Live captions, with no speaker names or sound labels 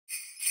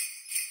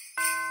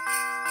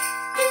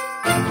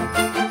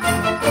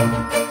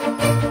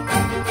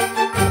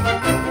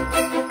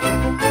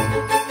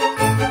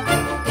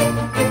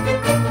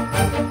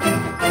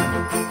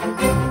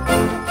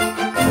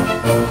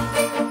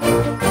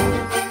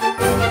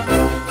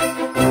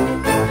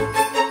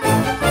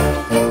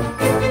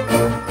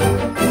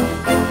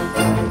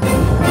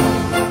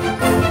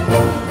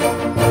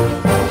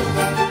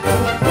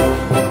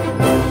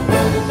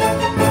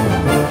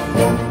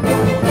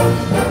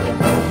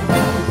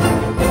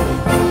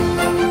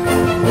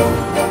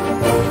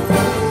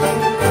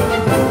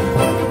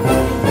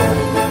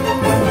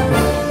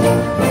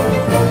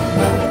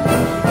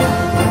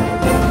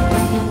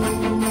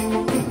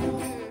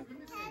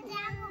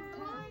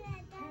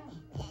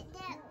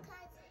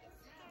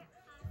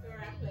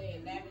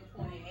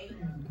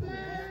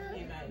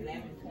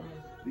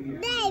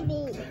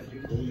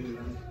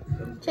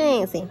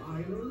Fancy.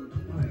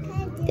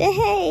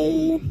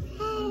 Hey.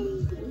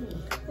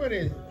 What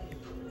is it?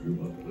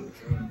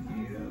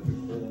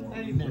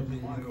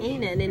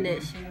 Ain't nothing in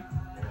that shit.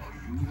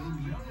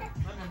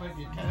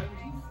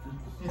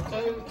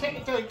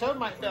 Check your toe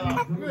might fell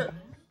off. Good.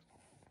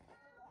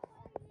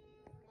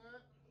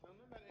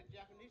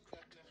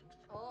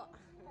 Oh.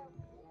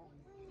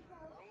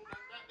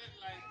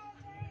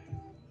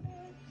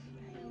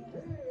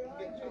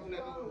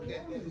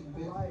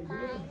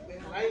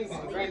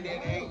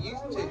 Granddaddy ain't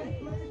used to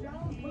it. You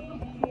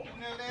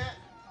know that?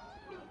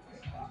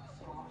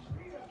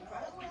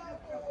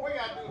 What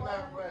y'all do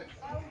about it?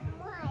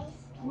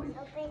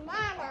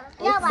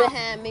 It's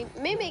behind me.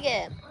 Mimi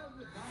again.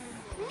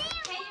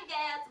 Hey you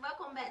guys,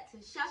 welcome back to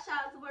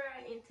Shasha's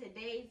World. In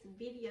today's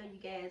video, you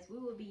guys, we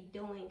will be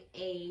doing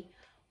a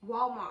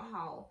Walmart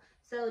haul.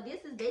 So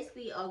this is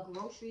basically a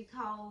groceries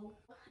haul.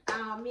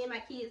 Me and my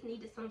kids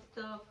needed some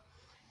stuff,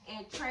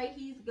 and Trey,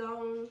 he's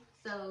gone,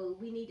 so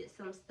we needed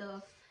some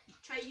stuff.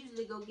 Trey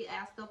usually go get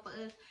our stuff for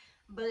us,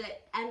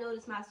 but I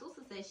noticed my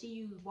sister said she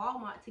used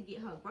Walmart to get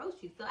her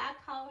groceries. So I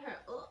called her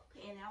up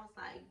and I was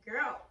like,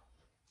 girl,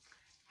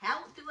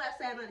 how do I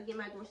sign up to get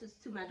my groceries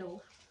to my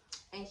door?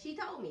 And she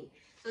told me.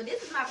 So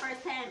this is my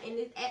first time, and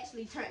this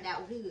actually turned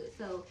out good.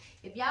 So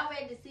if y'all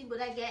ready to see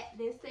what I got,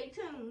 then stay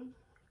tuned.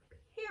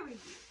 Period.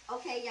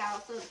 Okay, y'all.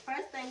 So the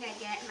first thing I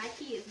got, my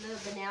kids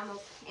love bananas,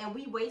 and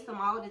we waste them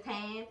all the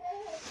time.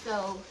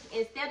 So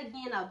instead of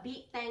getting a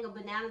big thing of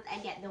bananas, I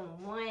got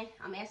them one.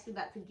 I'm actually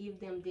about to give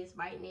them this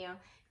right now.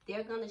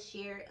 They're gonna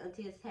share it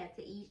until it's time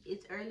to eat.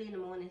 It's early in the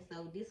morning,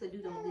 so this will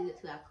do them good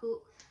till I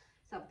cook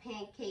some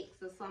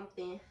pancakes or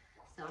something.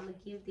 So I'm gonna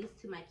give this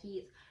to my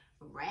kids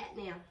right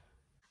now.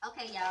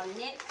 Okay, y'all,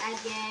 next I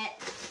got,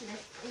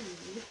 let's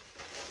see,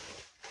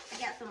 I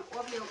got some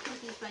Oreo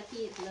cookies. My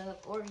kids love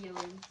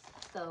Oreos,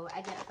 so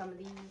I got some of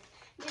these.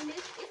 Then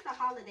this, it's the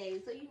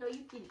holidays, so you know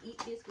you can eat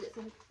this with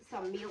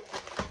some milk,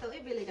 so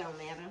it really don't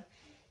matter.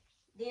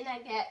 Then I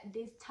got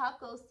this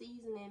taco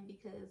seasoning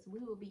because we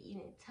will be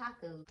eating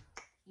tacos.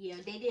 Yeah,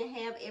 they didn't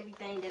have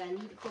everything that I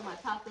needed for my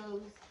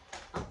tacos,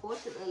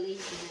 unfortunately,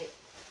 but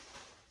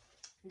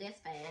that's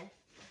fine.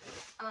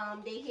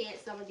 They had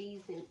some of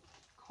these in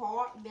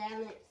carb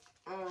balance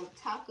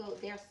taco.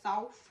 They're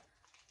soft,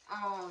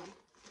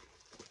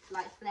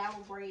 like flour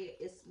bread.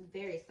 It's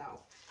very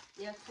soft.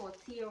 They're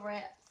tortilla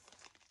wraps.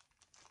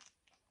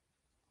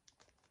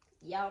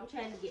 Y'all, I'm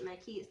trying to get my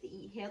kids to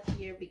eat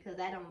healthier because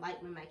I don't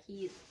like when my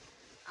kids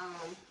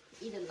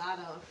eat a lot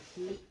of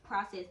meat,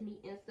 processed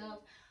meat and stuff.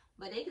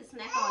 But they can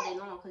snack all day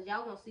long because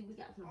y'all gonna see we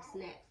got some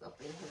snacks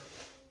up in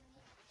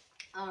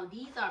here.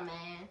 These are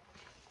mine.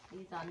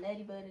 These are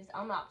Nutty Buddies.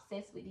 I'm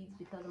obsessed with these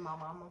because of my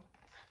mama.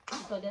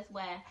 So that's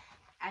why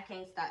I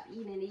can't stop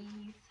eating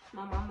these.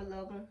 My mama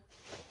love them.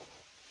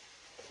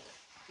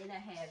 Then I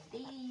have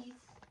these.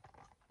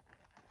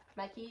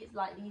 My kids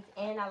like these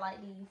and I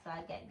like these, so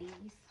I got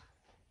these.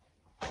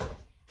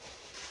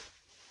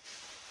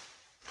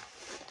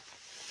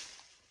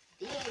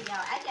 Then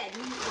y'all, I got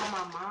these for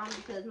my mom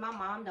because my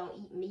mom don't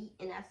eat meat,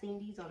 and I seen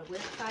these on the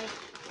website,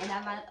 and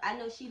I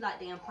know she like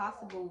the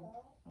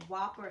Impossible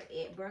Whopper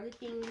at Burger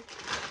King,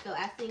 so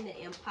I seen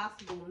the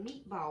Impossible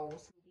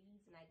meatballs.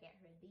 These, and I got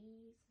her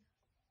these.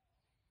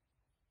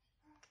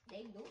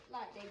 They look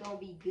like they're gonna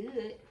be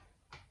good.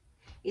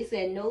 It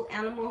said no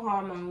animal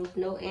hormones,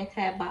 no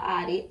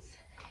antibiotics,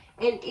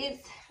 and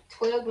it's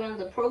 12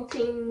 grams of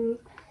protein.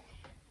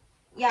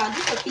 Y'all,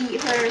 this will feed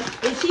her.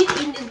 If she's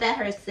eating this by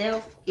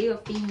herself, it'll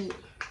feed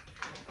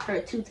her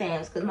 2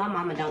 times because my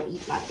mama don't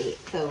eat like that.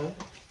 So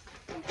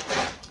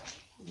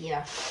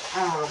yeah,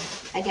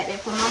 I got that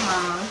for my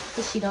mom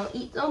because she don't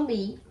eat no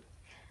meat.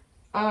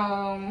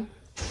 I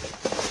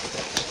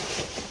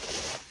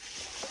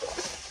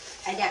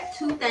got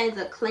 2 things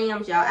of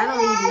clams, y'all. I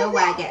don't even know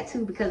why I got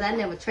 2 because I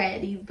never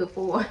tried these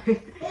before.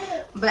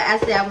 But I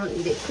said I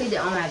wanted to put it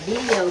on my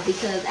video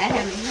because I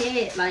haven't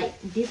had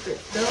like different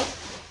stuff.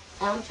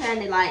 I'm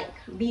trying to like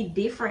be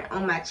different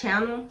on my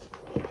channel.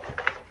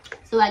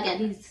 So I got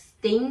these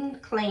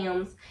steamed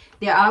clams.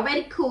 They're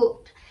already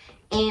cooked,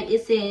 and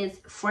it says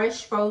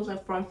fresh frozen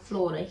from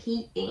Florida,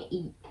 heat and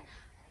eat.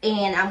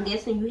 And I'm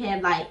guessing you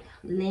have like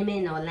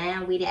lemon or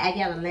lime with it. I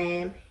got a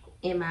lime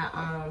in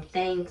my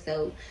thing,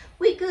 so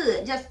we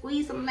good. Just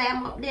squeeze some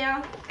lamb up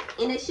there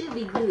and it should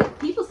be good.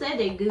 People say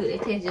they're good.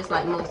 It tastes just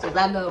like mussels.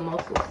 I love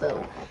mussels,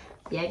 so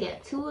yeah, I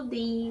got 2 of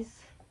these.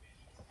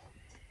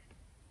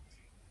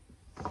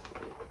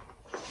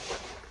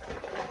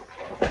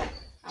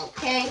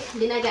 Okay,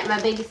 then I got my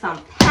baby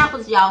some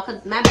Pampers, y'all,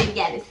 because my baby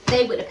got to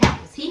stay with the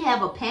Pampers. He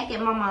have a pack at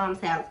my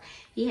mom's house.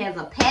 He has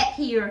a pack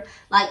here.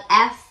 Like,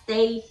 I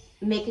stay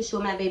making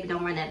sure my baby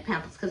don't run out of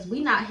Pampers, because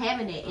we not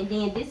having it. And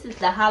then this is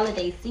the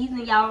holiday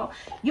season, y'all.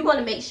 You want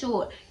to make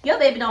sure your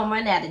baby don't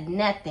run out of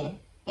nothing.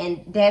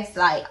 And that's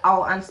like,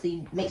 all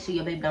honestly, make sure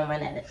your baby don't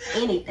run out of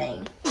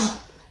anything.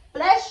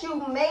 Bless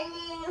you, man.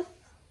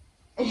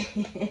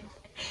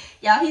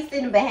 Y'all, he's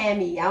sitting behind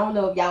me. I don't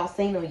know if y'all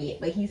seen him yet,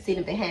 but he's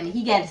sitting behind me.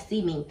 He got to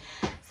see me.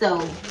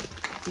 So,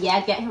 yeah,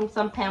 I got him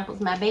some Pampers.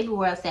 My baby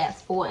wears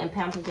size 4 in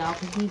Pampers, y'all,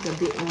 because he's a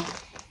bit one.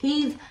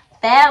 He's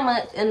 5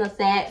 months in the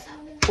size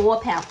 4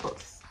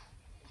 Pampers.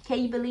 Can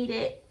you believe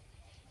that?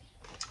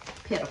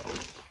 Pitiful.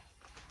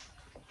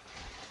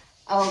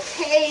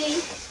 Okay.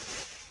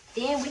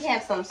 Then we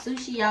have some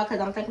sushi, y'all, because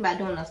I'm thinking about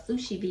doing a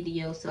sushi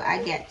video. So,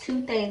 I got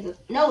 3 things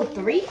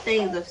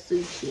of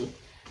sushi.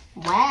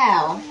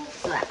 Wow.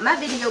 So my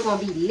video gonna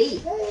be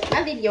lit.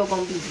 My video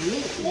gonna be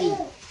lit.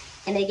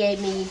 And they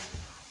gave me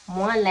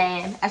 1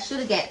 lamb. I should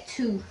have got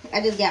 2.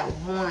 I just got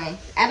 1.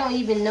 I don't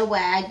even know where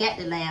I got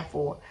the lamb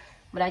for.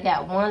 But I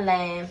got 1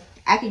 lamb.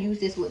 I could use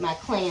this with my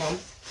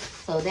clams.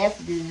 So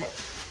that's good.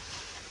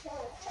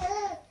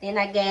 Then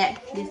I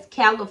got this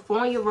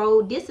California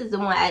roll. This is the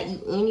one I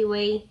eat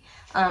anyway.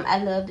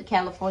 I love the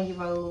California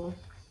roll.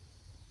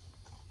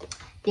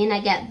 Then I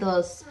got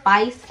the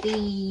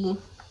spicy...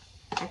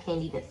 I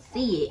can't even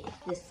see it.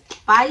 The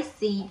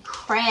spicy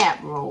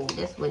crab roll.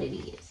 That's what it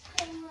is.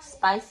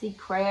 Spicy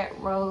crab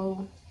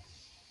roll.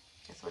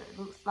 That's what it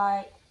looks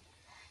like.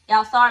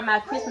 Y'all, sorry, my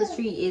Christmas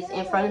tree is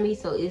in front of me,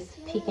 so it's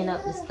picking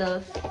up the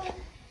stuff.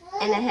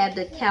 And I have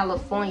the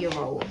California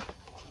roll.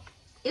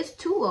 It's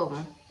 2 of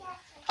them.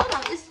 Hold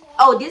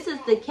on. This is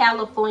the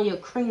California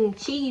cream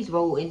cheese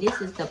roll, and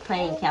this is the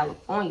plain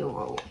California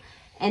roll.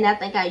 And I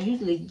think I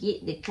usually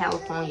get the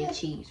California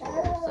cheese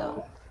roll,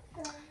 so...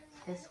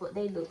 that's what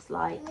they looks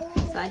like.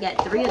 So I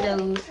got 3 of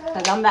those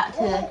because I'm about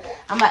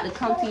to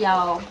come to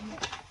y'all.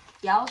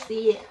 Y'all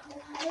see it?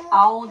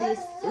 All this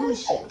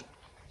sushi.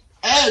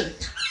 Hey,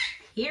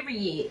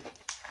 period.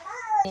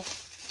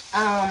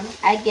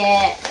 I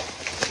got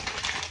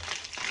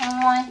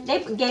corn.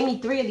 They gave me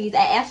 3 of these.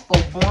 I asked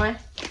for 1,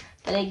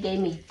 but they gave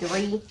me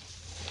 3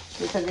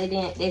 because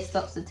they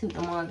substitute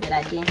the ones that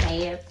I didn't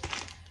have.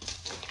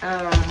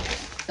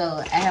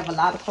 So I have a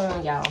lot of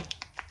corn, y'all.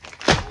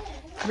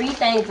 3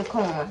 things of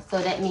corn,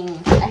 so that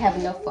means I have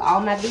enough for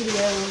all my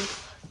videos.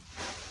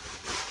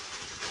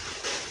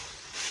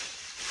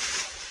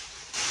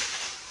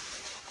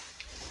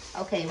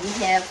 Okay, we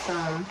have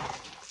some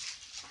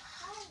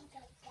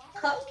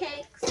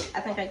cupcakes.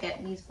 I think I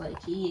got these for the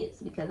kids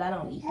because I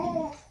don't eat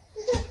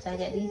these. So I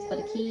got these for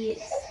the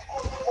kids.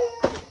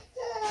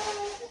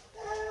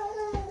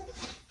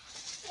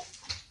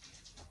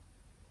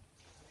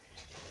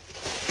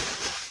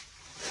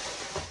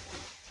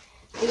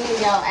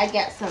 Then, y'all, I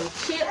got some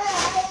chips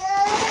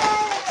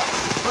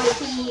for the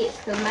kids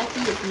because my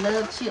kids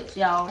love chips,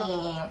 y'all.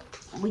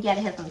 And we got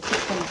to have some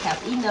chips in the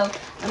house. Even though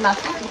when my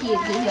sister kids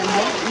get here,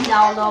 they eat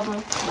all of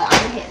them. But I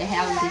had to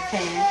have them this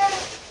time.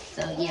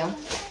 So, yeah.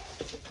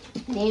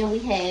 Then we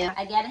have,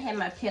 I got to have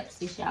my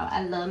Pepsi, y'all.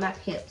 I love my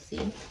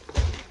Pepsi.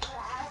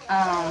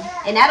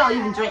 And I don't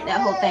even drink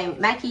that whole thing.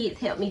 My kids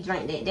help me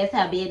drink that. That's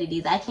how bad it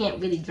is. I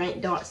can't really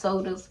drink dark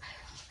sodas.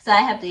 So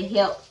I have to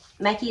help.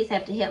 My kids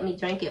have to help me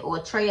drink it, or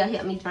Trey will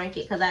help me drink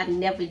it, because I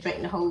never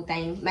drink the whole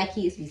thing. My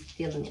kids be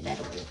stealing it, by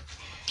the way.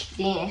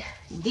 Then,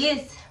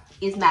 this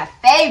is my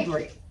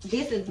favorite.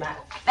 This is my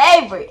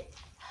favorite.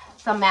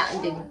 Some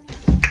Mountain Dew.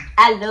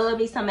 I love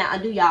me some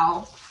Mountain Dew,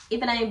 y'all.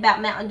 If it ain't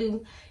about Mountain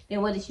Dew,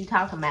 then what is you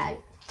talking about?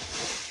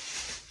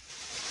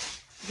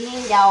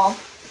 Then, y'all,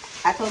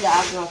 I told y'all I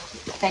was going to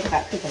think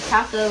about cooking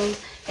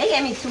tacos. They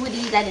gave me 2 of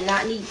these. I did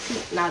not need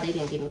 2. No, they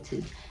didn't give me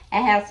 2.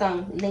 I have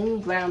some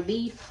lean ground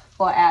beef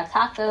for our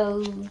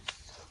tacos,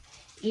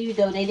 even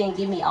though they didn't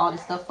give me all the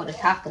stuff for the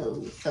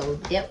tacos, so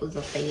that was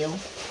a fail.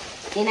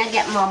 Then I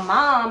got my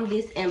mom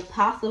this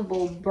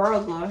Impossible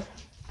Burger.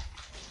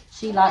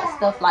 She likes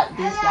stuff like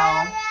this,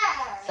 y'all,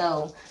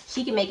 so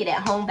she can make it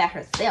at home by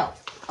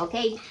herself,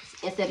 okay?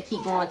 Instead of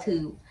keep going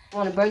to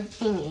Burger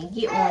King and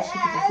get one, she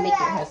can just make it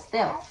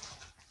herself,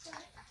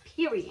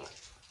 period.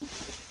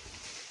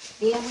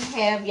 Then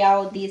we have,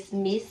 y'all, this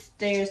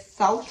Mr.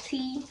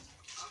 Salty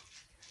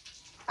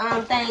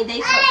thing.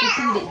 They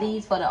substituted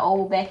these for the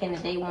old back in the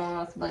day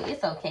ones, but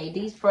it's okay.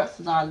 These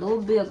pretzels are a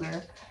little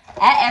bigger.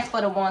 I asked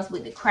for the ones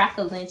with the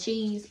crackers and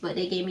cheese, but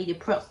they gave me the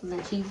pretzels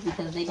and cheese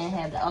because they didn't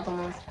have the other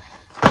ones.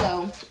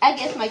 So I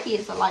guess my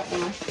kids will like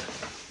them.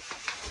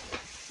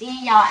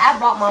 Then, y'all, I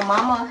brought my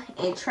mama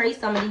and Trey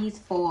some of these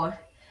for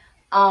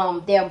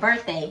their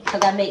birthday,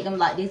 because I made them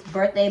like this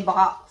birthday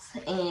box.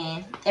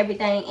 and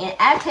everything. And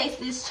I taste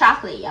this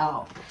chocolate,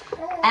 y'all.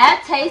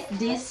 I taste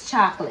this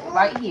chocolate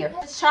right here.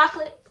 This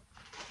chocolate,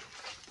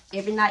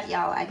 every night,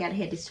 y'all, I gotta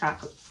have this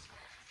chocolate.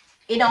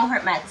 It don't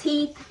hurt my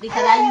teeth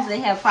because I usually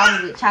have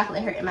problems with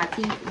chocolate hurting my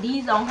teeth.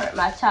 These don't hurt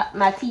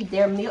my teeth.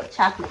 They're milk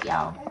chocolate,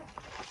 y'all.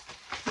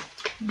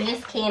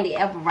 Best candy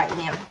ever right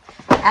now.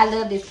 I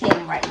love this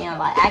candy right now.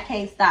 Like, I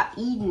can't stop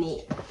eating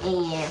it,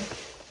 and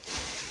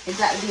it's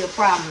got to be a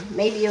problem.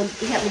 Maybe it'll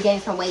help me gain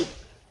some weight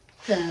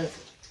because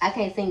I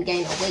can't seem to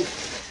gain no weight.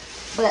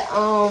 But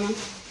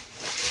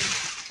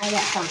I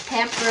got some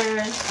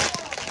peppers.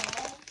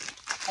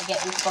 I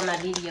got this for my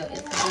video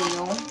as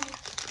well.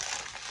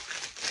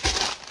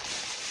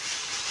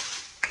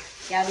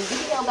 Y'all, the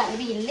video about to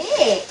be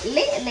lit.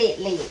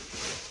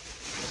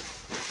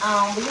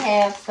 We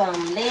have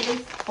some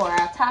lettuce for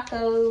our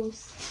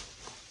tacos.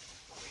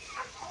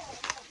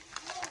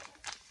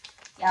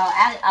 Y'all,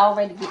 I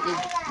already get this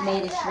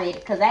lettuce ready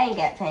because I ain't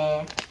got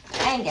time.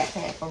 I ain't got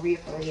time for real.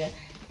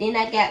 Then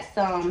I got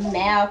some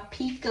Mal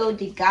Pico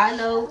de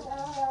Gallo.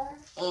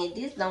 And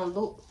this don't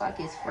look like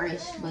it's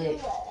fresh, but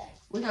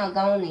we're going to go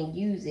on and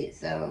use it.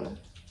 So,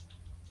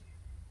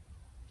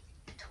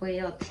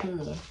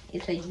 12:10.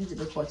 It said use it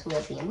before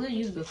 12:10. We'll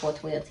use it before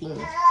 12:10.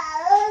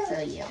 So,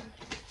 yeah.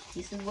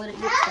 This is what it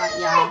looks like,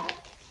 y'all.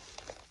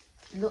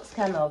 It looks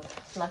kind of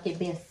like it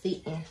been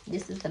sitting.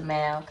 This is the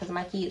Mal because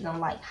my kids don't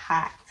like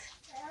hot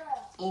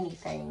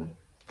anything.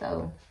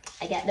 So,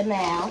 I got the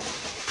Mal.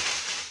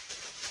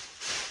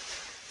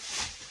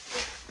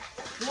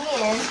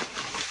 Then,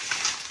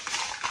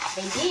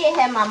 they did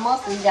have my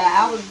mussels, y'all.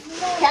 I was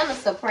kind of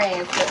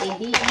surprised, but they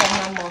did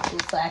have my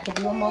mussels, so I could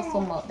do a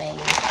mussel mukbang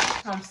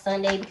on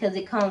Sunday because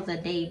it comes a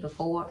day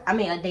before. I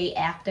mean, a day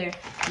after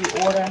you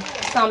order.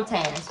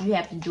 Sometimes you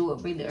have to do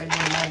it really early in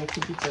the morning to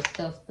get your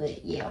stuff,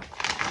 but yeah.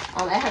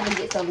 I have to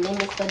get some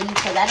lemons for these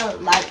because I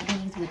don't like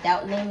these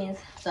without lemons,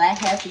 so I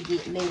have to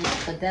get lemons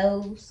for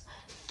those.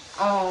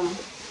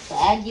 So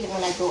I get it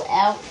when I go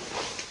out.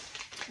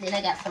 Then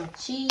I got some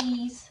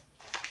cheese.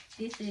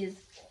 This is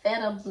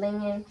feta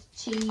blend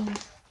cheese.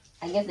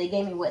 I guess they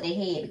gave me what they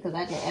had because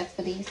I didn't ask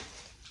for these.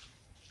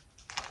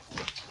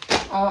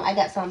 I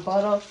got some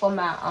butter for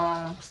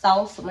my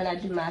sauce when I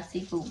do my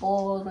seafood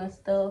boils and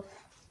stuff.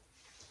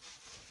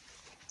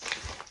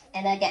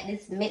 And I got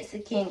this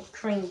Mexican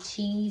cream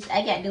cheese.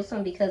 I got this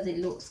one because it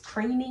looks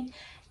creamy.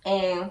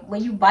 And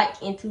when you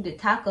bite into the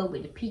taco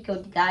with the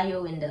pico de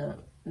gallo and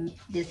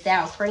the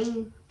sour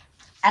cream,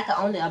 I can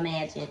only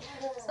imagine.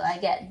 So I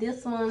got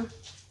this one.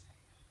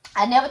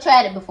 I never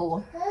tried it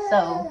before,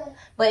 so,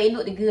 but it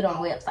looked good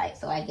on the website,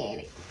 so I got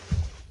it.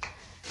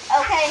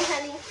 Okay,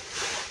 honey.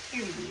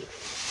 Here we go.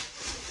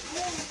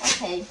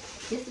 Okay,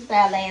 this is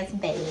our last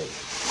bag.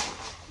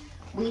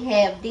 We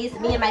have this.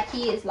 Me and my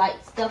kids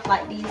like stuff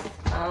like this.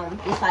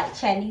 It's like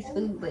Chinese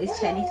food, but it's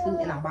Chinese food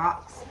in a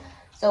box.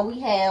 So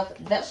we have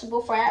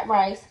vegetable fried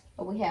rice.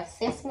 We have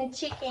sesame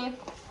chicken.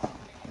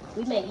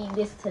 We may eat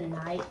this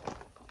tonight.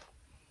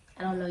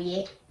 I don't know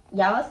yet.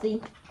 Y'all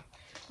see.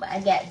 But I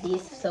got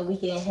this so we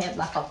can have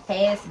like a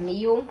fast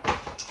meal.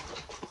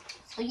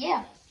 So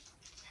yeah,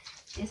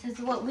 this is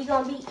what we're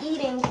gonna be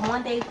eating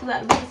one day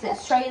throughout the week.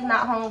 Since Trey is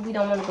not home, we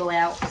don't want to go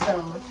out.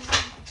 So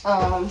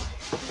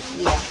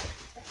yeah.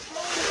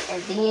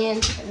 And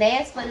then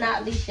last but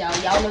not least,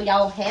 y'all know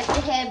y'all have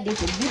to have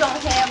this. If you don't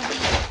have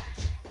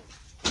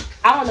this,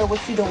 I don't know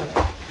what you're doing.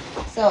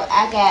 So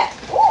I got,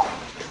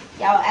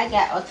 y'all, I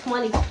got a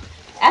 20.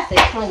 I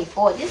said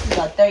 24. This is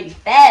a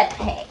 35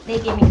 pack. They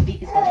gave me the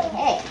biggest one they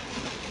had.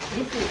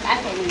 This is, I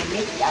can't even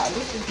mix, y'all.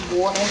 This is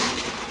water.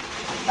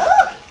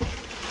 Oh,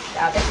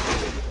 y'all,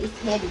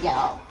 it's heavy,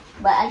 y'all.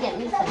 But I got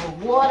me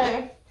some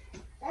water.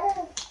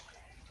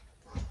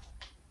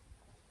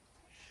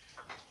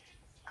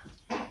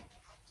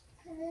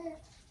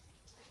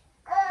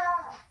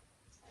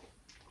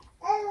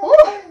 Woo.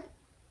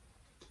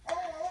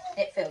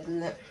 That felt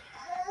good.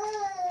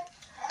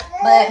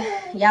 But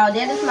y'all,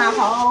 that is my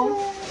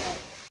haul.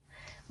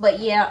 But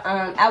yeah,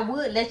 I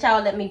would let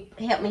y'all help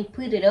me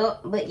put it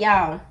up. But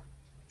y'all,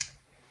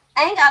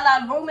 I ain't got a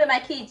lot of room in my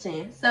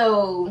kitchen,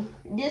 so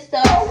this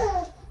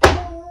stuff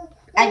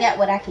I got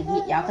what I can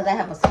get, y'all, because I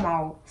have a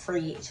small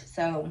fridge.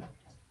 So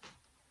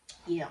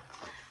yeah.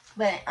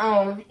 But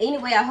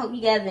anyway, I hope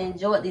you guys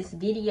enjoyed this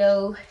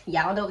video.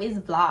 Y'all know it's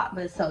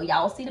Vlogmas, so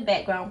y'all see the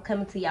background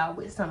coming to y'all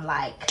with some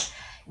like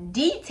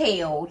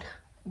detailed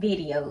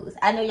videos.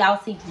 I know y'all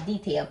see the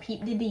detail,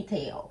 peep the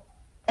detail.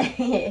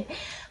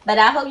 But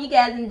I hope you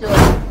guys enjoyed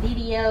this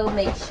video.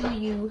 Make sure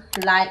you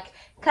like,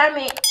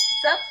 comment,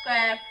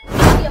 subscribe,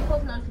 and your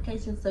post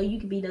notifications so you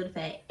can be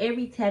notified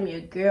every time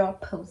your girl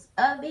posts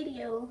a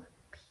video.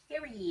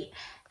 Period.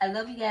 I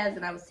love you guys,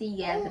 and I will see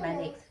you guys in my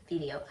next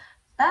video.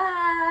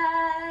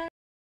 Bye.